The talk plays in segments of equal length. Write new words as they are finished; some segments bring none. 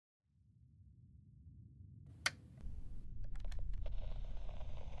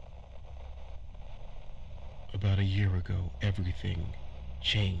a year ago, everything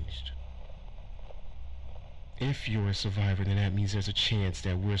changed. If you're a survivor, then that means there's a chance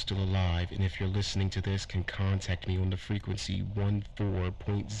that we're still alive, and if you're listening to this, can contact me on the frequency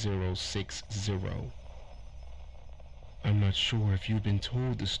 14.060. I'm not sure if you've been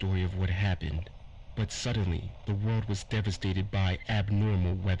told the story of what happened, but suddenly the world was devastated by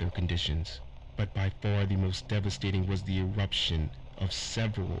abnormal weather conditions. But by far the most devastating was the eruption of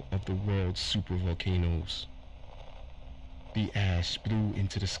several of the world's supervolcanoes. The ash blew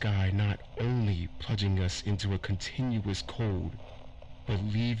into the sky, not only plunging us into a continuous cold, but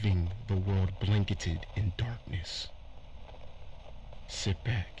leaving the world blanketed in darkness. Sit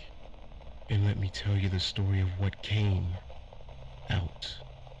back and let me tell you the story of what came out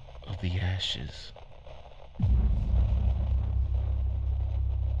of the ashes.